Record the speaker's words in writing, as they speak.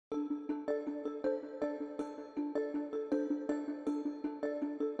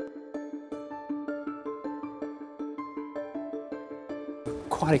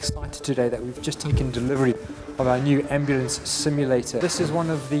quite excited today that we've just taken delivery of our new ambulance simulator. This is one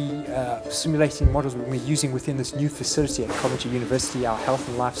of the simulating models we're using within this new facility at Coventry University, our Health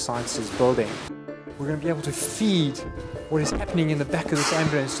and Life Sciences building. We're going to be able to feed what is happening in the back of this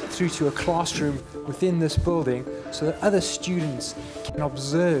ambulance through to a classroom within this building so that other students can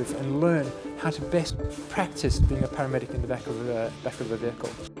observe and learn how to best practice being a paramedic in the back of the vehicle.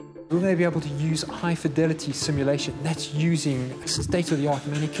 We're going to be able to use high-fidelity simulation. That's using state-of-the-art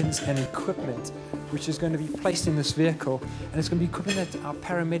mannequins and equipment which is going to be placed in this vehicle, and it's going to be equipment that our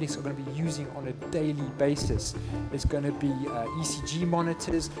paramedics are going to be using on a daily basis. It's going to be ECG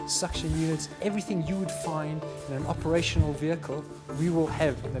monitors, suction units, everything you would find in an operational vehicle, we will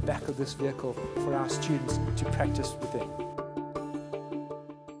have in the back of this vehicle for our students to practice within.